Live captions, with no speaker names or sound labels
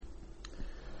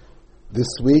This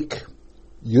week,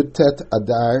 Yutet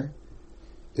Adar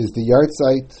is the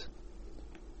yahrzeit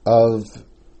of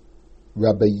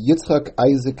Rabbi Yitzchak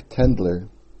Isaac Tendler,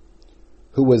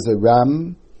 who was a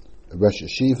Ram, a Rosh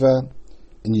Yeshiva,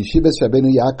 in Yeshivas Rabbeinu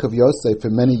Yaakov Yosef for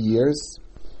many years,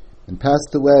 and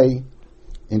passed away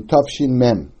in Tafshin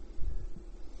Mem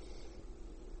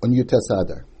on Yutet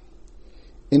Adar.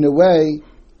 In a way,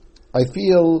 I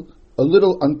feel a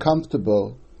little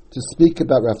uncomfortable to speak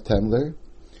about Rav Tendler,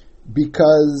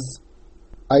 because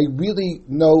I really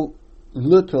know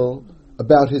little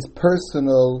about his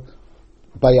personal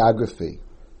biography.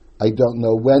 I don't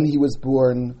know when he was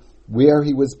born, where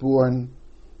he was born.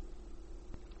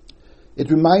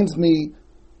 It reminds me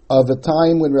of a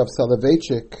time when Rav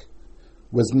Soloveitchik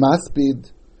was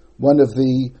maspid one of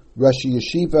the Rosh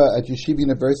Yeshiva at Yeshiva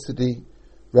University,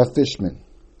 Rav Fishman.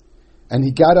 And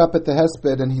he got up at the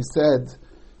hesped and he said,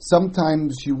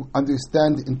 sometimes you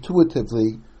understand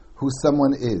intuitively who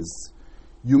someone is.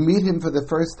 You meet him for the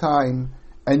first time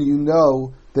and you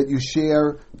know that you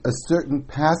share a certain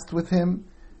past with him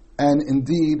and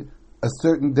indeed a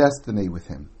certain destiny with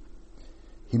him.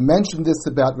 He mentioned this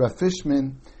about Rav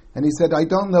Fishman and he said, I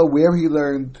don't know where he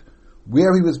learned,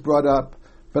 where he was brought up,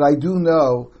 but I do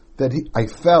know that I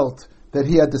felt that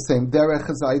he had the same derech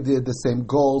as I did, the same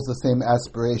goals, the same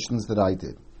aspirations that I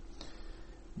did.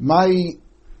 My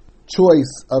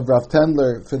choice of Rav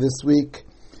Tendler for this week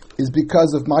is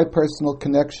because of my personal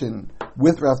connection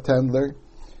with Rav Tendler.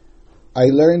 I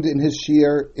learned in his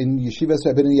shiur in Yeshivas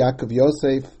Rabbeinu Yaakov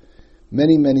Yosef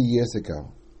many, many years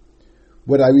ago.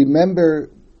 What I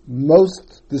remember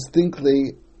most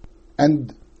distinctly,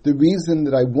 and the reason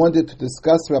that I wanted to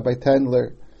discuss Rabbi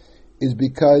Tendler, is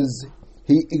because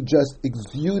he just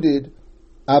exuded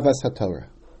Avas HaTorah.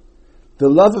 The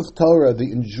love of Torah,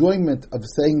 the enjoyment of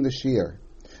saying the shiur,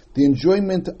 the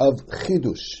enjoyment of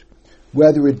Chidush,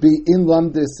 whether it be in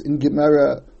Lamdis, in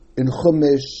Gemara, in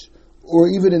Chumash, or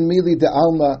even in Mili de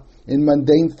Alma, in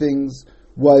mundane things,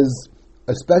 was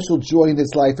a special joy in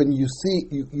his life. And you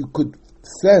could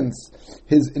sense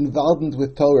his involvement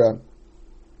with Torah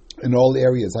in all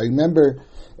areas. I remember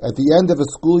at the end of a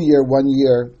school year, one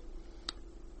year,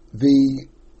 the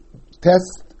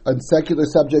tests on secular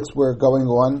subjects were going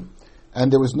on, and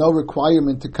there was no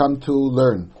requirement to come to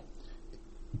learn.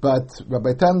 But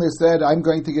Rabbi Tendler said, I'm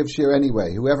going to give shiur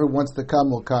anyway. Whoever wants to come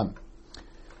will come.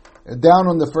 Down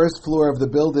on the first floor of the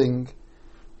building,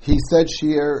 he said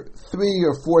shiur. 3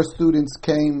 or 4 students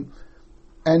came,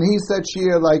 and he said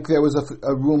shiur like there was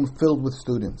a room filled with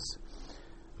students.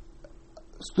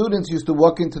 Students used to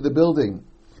walk into the building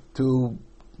to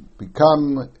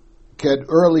get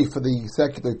early for the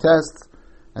secular tests,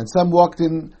 and some walked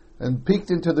in and peeked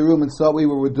into the room and saw what we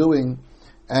were doing,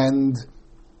 and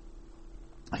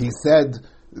he said,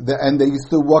 and they used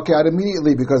to walk out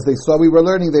immediately because they saw we were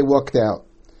learning, they walked out.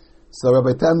 So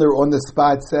Rabbi Tendler on the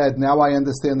spot said, now I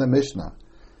understand the Mishnah.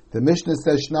 The Mishnah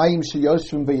says, Shnayim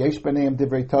sheyoshvim ve'yesh b'neim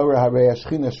divrei Torah harei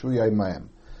hashchina shruya imayim.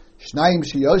 Shnayim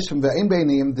sheyoshvim ve'ein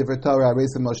b'neim divrei Torah harei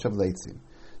zemoshav leitzim.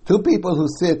 2 people who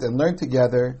sit and learn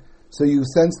together, so you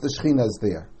sense the Shechina is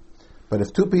there. But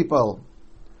if 2 people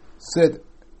sit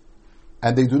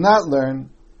and they do not learn,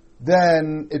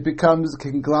 then it becomes a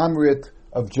conglomerate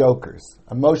of jokers,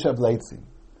 a moshav leitzim.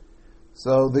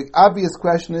 So the obvious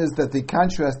question is that the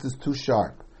contrast is too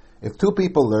sharp. If 2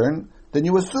 people learn, then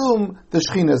you assume the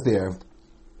Shechina is there.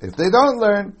 If they don't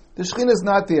learn, the Shechina is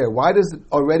not there. Why does it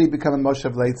already become a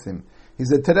moshav leitzim? He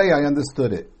said, today I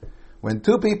understood it. When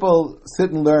 2 people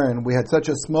sit and learn, we had such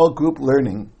a small group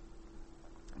learning,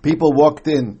 people walked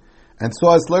in and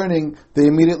saw us learning, they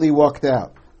immediately walked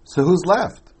out. So who's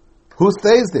left? Who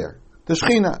stays there? The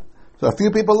Shechina. So a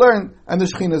few people learn, and the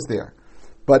Shechina is there.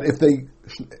 But if they,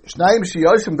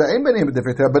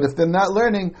 but if they're not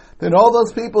learning, then all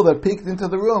those people that peeked into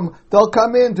the room, they'll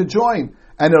come in to join,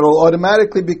 and it'll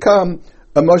automatically become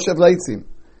a moshav leitzim.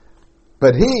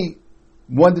 But he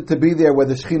wanted to be there where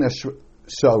the Shechina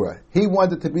shora. He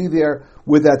wanted to be there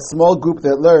with that small group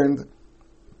that learned,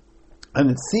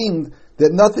 and it seemed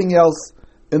that nothing else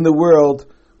in the world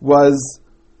was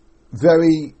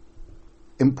very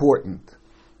important.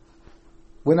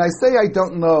 When I say I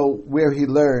don't know where he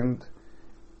learned,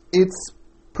 it's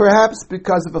perhaps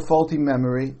because of a faulty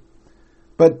memory,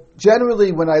 but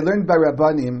generally when I learned by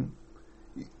Rabbanim,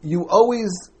 you always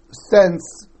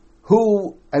sense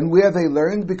who and where they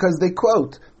learned because they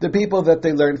quote the people that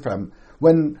they learned from.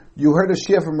 When you heard a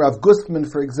shiur from Rav Gustman,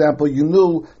 for example, you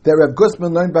knew that Rav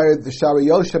Gustman learned by the Shari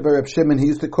Yosha by Rav Shimon. He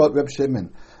used to quote Rav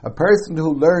Shimon. A person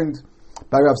who learned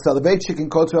by Rav Soloveitchik and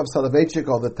quotes Rav Soloveitchik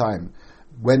all the time.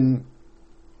 When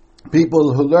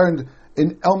people who learned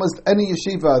In almost any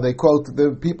yeshiva, they quote,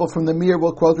 the people from the Mir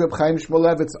will quote Reb Chaim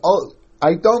Shmulevitz.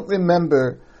 I don't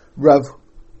remember Rav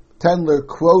Tendler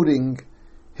quoting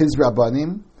his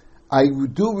Rabbanim. I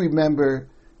do remember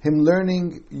him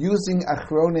learning, using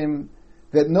Achronim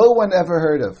that no one ever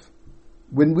heard of.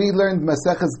 When we learned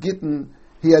Maseches Gittin,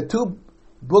 he had two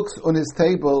books on his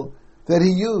table that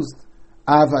he used.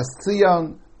 Avas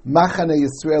Tzion, Machane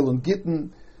Yisrael, and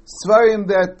Gittin. Svarim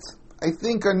that I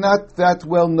think are not that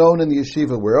well known in the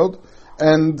yeshiva world,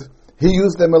 and he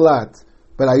used them a lot.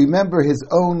 But I remember his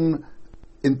own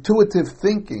intuitive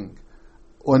thinking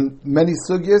on many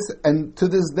sugyas, and to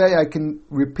this day I can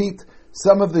repeat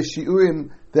some of the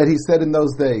shiurim that he said in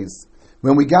those days.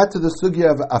 When we got to the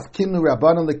sugya of Afkinu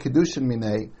Rabbanon LeKedushin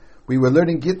Minei, we were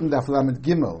learning Gittin Daf Lamed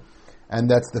Gimel, and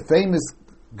that's the famous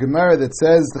Gemara that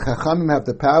says the Chachamim have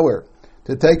the power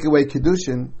to take away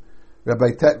Kedushin.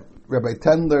 Rabbi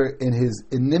Tendler, in his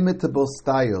inimitable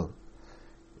style,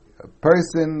 a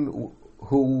person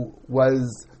who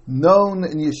was known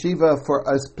in yeshiva for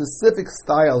a specific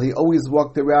style. He always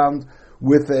walked around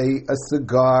with a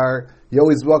cigar. He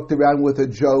always walked around with a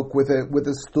joke, with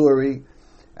a story,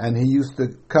 and he used to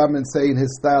come and say in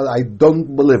his style, "I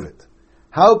don't believe it.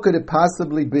 How could it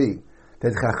possibly be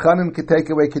that Chachamim could take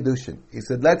away Kedushin?" He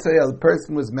said, let's say a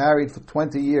person was married for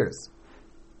 20 years,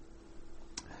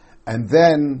 and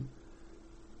then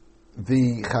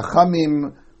the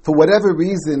Chachamim, for whatever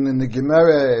reason, in the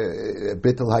Gemara,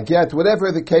 Bittul Haget,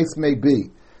 whatever the case may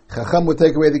be, Chacham would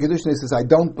take away the Kedushin. He says, I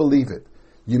don't believe it.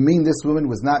 You mean this woman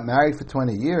was not married for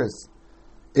 20 years?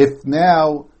 If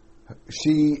now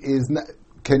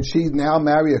can she now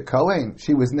marry a Kohen?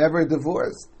 She was never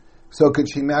divorced. So could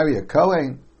she marry a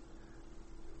Kohen?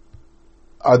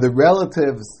 Are the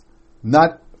relatives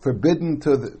not forbidden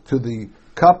to the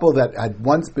couple that had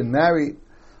once been married?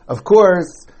 Of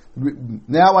course,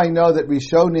 now I know that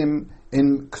Rishonim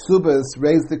in Ksubas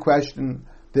raised the question.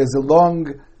 There's a long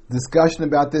discussion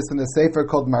about this in a sefer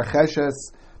called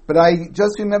Marcheshes, but I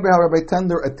just remember how Rabbi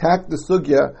Tendler attacked the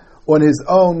sugya on his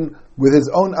own, with his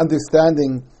own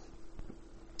understanding,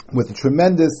 with a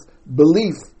tremendous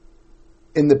belief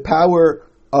in the power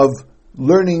of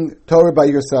learning Torah by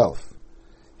yourself.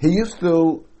 He used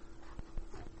to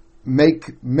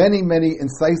make many, many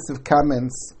incisive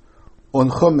comments on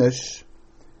Chumash,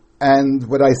 and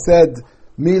what I said,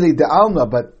 Mili de Alma,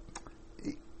 but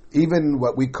even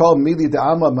what we call Mili de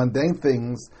Alma, mundane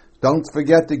things, don't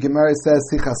forget the Gemara says,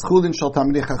 Sichas Chulin shel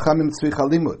Talmidei Chachamim tzricha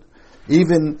limud.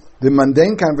 Even the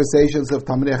mundane conversations of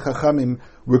Talmidei Chachamim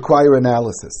require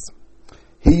analysis.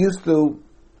 He used to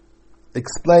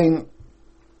explain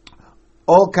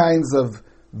all kinds of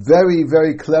very,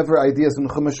 very clever ideas in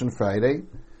Chumash on Friday,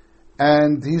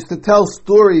 and he used to tell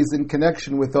stories in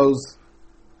connection with those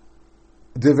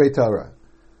Divrei Torah.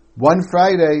 One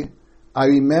Friday, I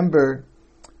remember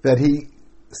that he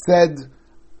said,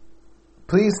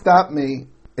 please stop me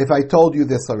if I told you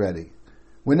this already.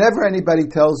 Whenever anybody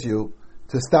tells you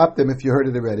to stop them if you heard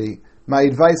it already, my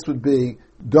advice would be,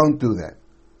 don't do that.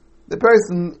 The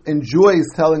person enjoys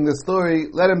telling the story,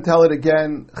 let him tell it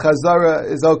again. Chazara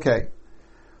is okay.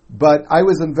 But I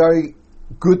was in very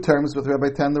good terms with Rabbi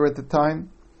Tendler at the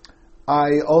time.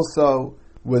 I also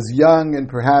was young and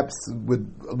perhaps with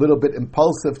a little bit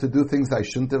impulsive to do things I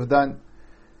shouldn't have done.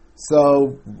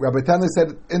 So Rabbi Tendler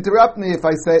said, interrupt me if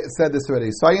I said this already.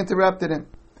 So I interrupted him.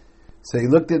 So he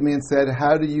looked at me and said,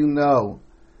 how do you know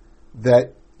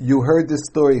that you heard this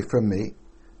story from me?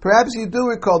 Perhaps you do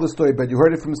recall the story, but you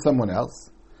heard it from someone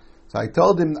else. So I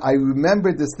told him, I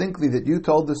remember distinctly that you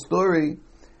told the story,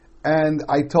 and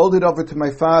I told it over to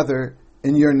my father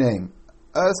in your name.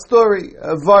 A story,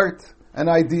 a vart, an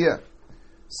idea.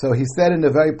 So he said in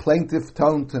a very plaintive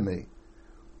tone to me,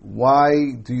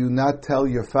 why do you not tell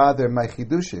your father my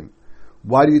chidushim?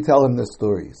 Why do you tell him the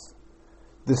stories?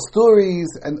 The stories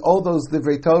and all those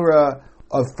Divrei Torah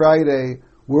of Friday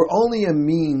were only a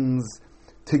means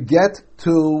to get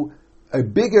to a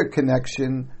bigger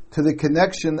connection, to the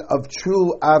connection of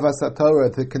true Avas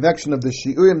HaTorah, the connection of the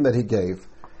shiurim that he gave.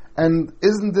 And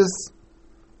isn't this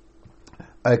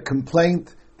a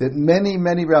complaint that many,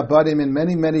 many Rabbanim and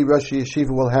many, many Rosh Yeshiva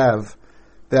will have,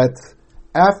 that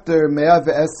after Me'ah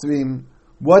Ve'esrim,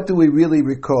 what do we really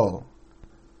recall?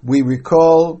 We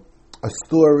recall a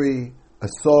story, a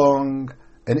song,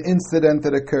 an incident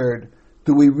that occurred.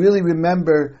 Do we really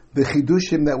remember the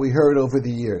chidushim that we heard over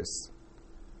the years?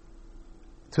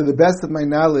 To the best of my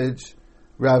knowledge,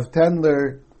 Rav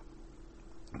Tendler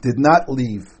did not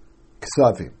leave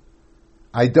Ksavim.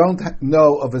 I don't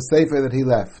know of a sefer that he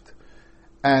left.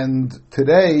 And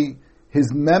today,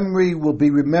 his memory will be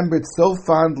remembered so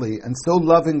fondly and so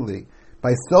lovingly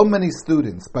by so many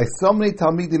students, by so many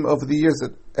Talmidim over the years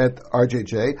at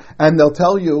RJJ, and they'll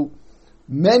tell you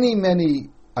many, many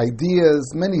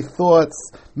ideas, many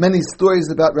thoughts, many stories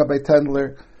about Rabbi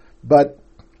Tendler, but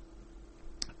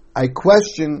I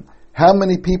question how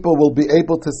many people will be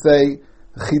able to say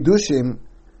chidushim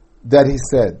that he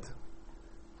said.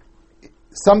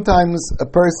 Sometimes a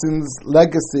person's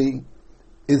legacy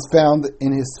is found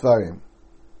in his Sfarim.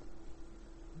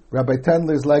 Rabbi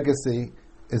Tendler's legacy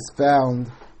is found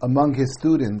among his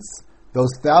students,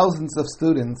 those thousands of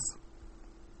students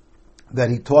that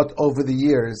he taught over the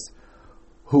years,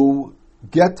 who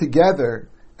get together,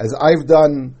 as I've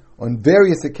done on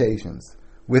various occasions,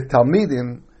 with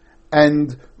Talmidim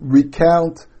and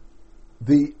recount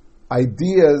the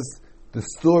ideas, the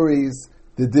stories,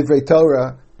 the Divrei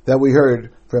Torah that we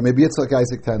heard from Rabbi Yitzchak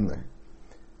Isaac Tendler.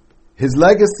 His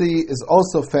legacy is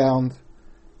also found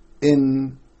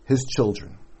in his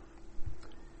children.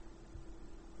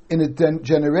 In a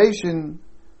generation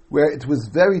where it was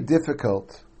very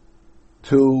difficult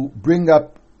to bring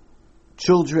up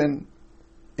children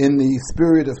in the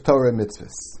spirit of Torah and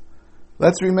mitzvahs.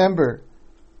 Let's remember,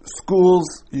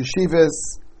 schools,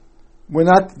 yeshivas, were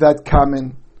not that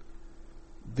common.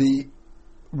 The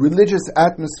religious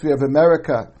atmosphere of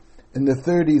America in the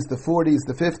 30s, the 40s,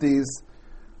 the 50s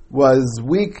was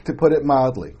weak, to put it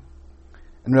mildly.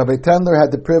 And Rabbi Tendler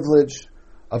had the privilege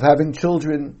of having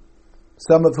children,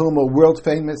 some of whom are world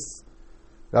famous.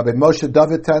 Rabbi Moshe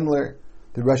David Tendler,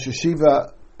 the Rosh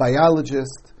Yeshiva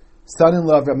biologist,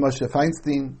 son-in-law of Rabbi Moshe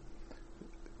Feinstein,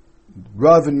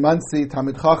 Rav in Monsey,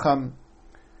 Talmid Chacham,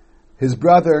 his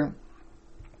brother,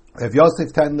 Rav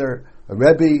Yosef Tendler, a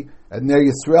Rebbe at Ner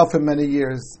Yisrael for many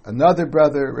years, another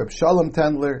brother, Reb Shalom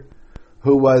Tendler,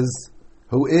 who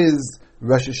is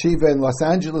Rosh Yeshiva in Los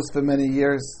Angeles for many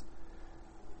years.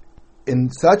 In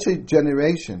such a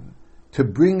generation, to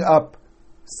bring up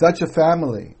such a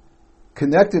family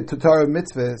connected to Torah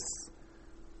mitzvahs,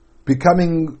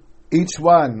 becoming each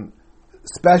one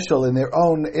special in their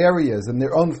own areas, in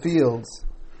their own fields,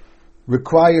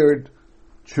 required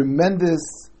tremendous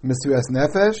mesiras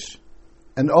nefesh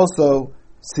and also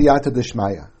siyata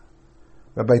d'shmaya.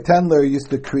 Rabbi Tendler used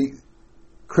to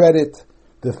credit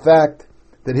the fact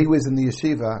that he was in the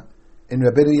yeshiva in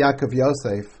Rabbeinu Yaakov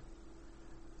Yosef,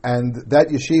 and that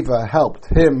yeshiva helped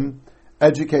him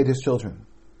educate his children.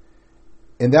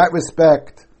 In that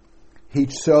respect, he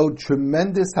showed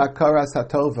tremendous hakaras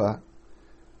hatova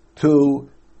to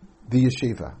the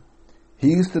yeshiva. He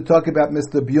used to talk about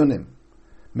Mr. Bunim.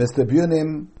 Mr.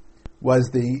 Bunim was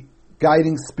the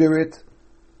guiding spirit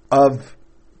of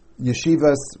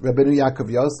Yeshivas Rabbeinu Yaakov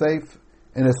Yosef.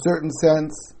 In a certain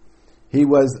sense, he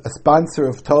was a sponsor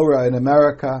of Torah in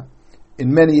America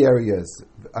in many areas,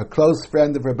 a close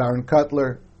friend of Rabbi Aaron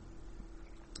Kotler,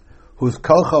 whose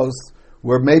kochos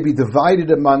were maybe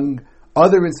divided among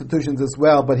other institutions as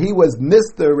well, but he was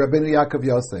Mr. Rabbeinu Yaakov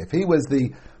Yosef. He was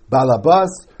the balabas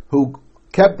who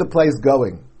kept the place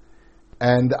going.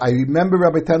 And I remember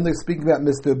Rabbi Tendler speaking about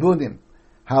Mr. Bunim,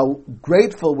 how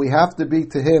grateful we have to be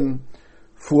to him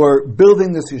for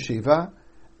building this yeshiva.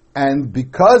 And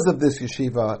because of this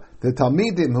yeshiva, the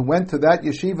Talmidim who went to that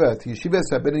yeshiva, to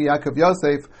Yeshivas Rabbeinu Yaakov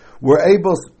Yosef, were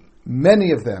able,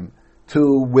 many of them,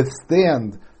 to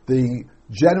withstand the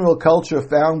general culture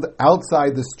found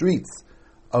outside the streets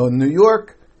of New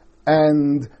York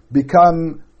and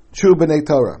become true B'nai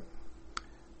Torah.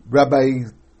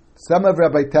 Some of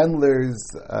Rabbi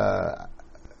Tendler's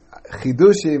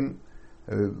chidushim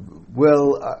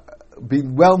will be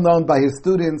well known by his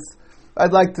students.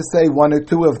 I'd like to say one or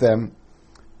two of them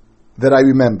that I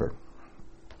remember.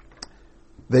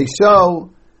 They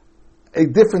show a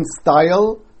different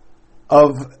style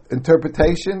of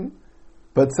interpretation,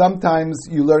 but sometimes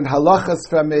you learn halachas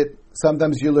from it,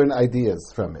 sometimes you learn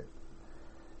ideas from it.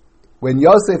 When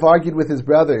Yosef argued with his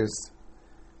brothers,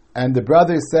 and the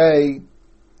brothers say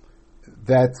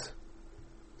that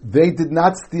they did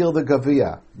not steal the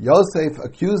Gaviyah, Yosef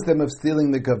accused them of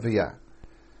stealing the Gaviyah.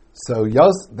 So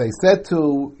they said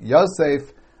to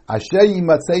Yosef, Asher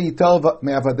yimatzei yitov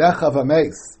me'avadecha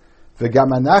v'meis,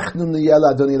 v'gam anachnu niyeh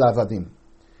la'adoni la'avadim.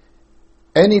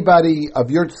 Anybody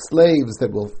of your slaves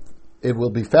it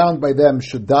will be found by them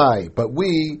should die, but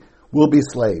we will be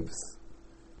slaves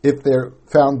if they're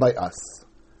found by us.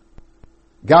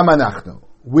 Gam anachnu,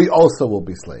 we also will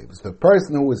be slaves. The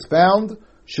person who is found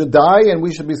should die, and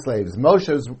we should be slaves.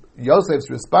 Yosef's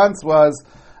response was,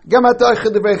 you're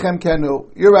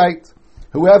right.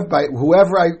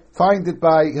 Whoever I find it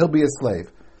by, he'll be a slave.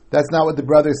 That's not what the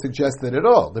brothers suggested at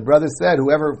all. The brothers said,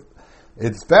 whoever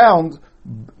it's found,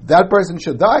 that person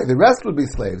should die. The rest would be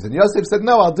slaves. And Yosef said,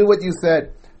 no, I'll do what you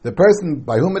said. The person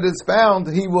by whom it is found,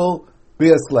 he will be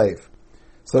a slave.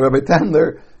 So Rabbi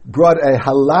Tendler brought a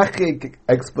halachic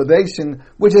explanation,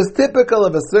 which is typical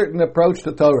of a certain approach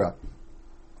to Torah.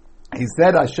 He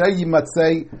said, Asher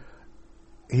Yimatzei,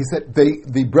 he said,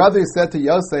 the brother said to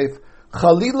Yosef,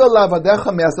 Chalila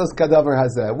lavadecha me'asos kadavar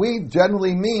hazeh. We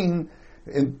generally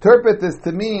interpret this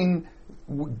to mean,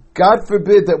 God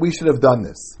forbid that we should have done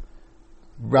this.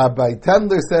 Rabbi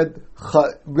Tendler said,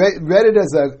 read it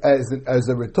as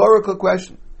a rhetorical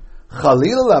question.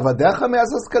 Chalila lavadecha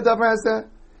me'asos kadavar hazeh?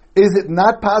 Is it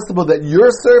not possible that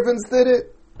your servants did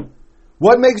it?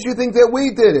 What makes you think that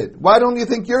we did it? Why don't you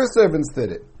think your servants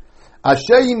did it? If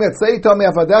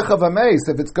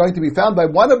it's going to be found by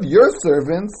one of your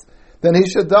servants, then he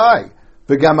should die.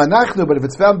 But if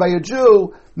it's found by a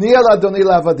Jew, we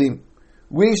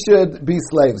should be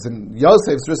slaves. And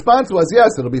Yosef's response was,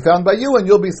 yes, it'll be found by you and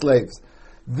you'll be slaves.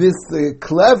 This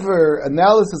clever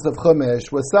analysis of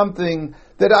Chumash was something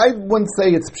that I wouldn't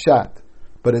say it's pshat,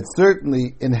 but it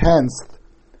certainly enhanced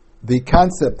the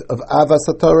concept of Avas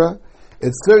HaTorah.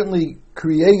 It certainly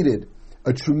created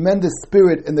a tremendous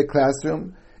spirit in the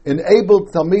classroom,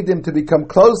 enabled Talmidim to become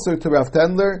closer to Rav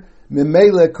Tendler,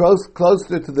 Mimele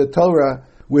closer to the Torah,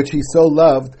 which he so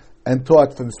loved and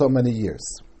taught for so many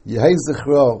years. Yehei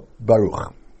Zichro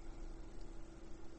Baruch.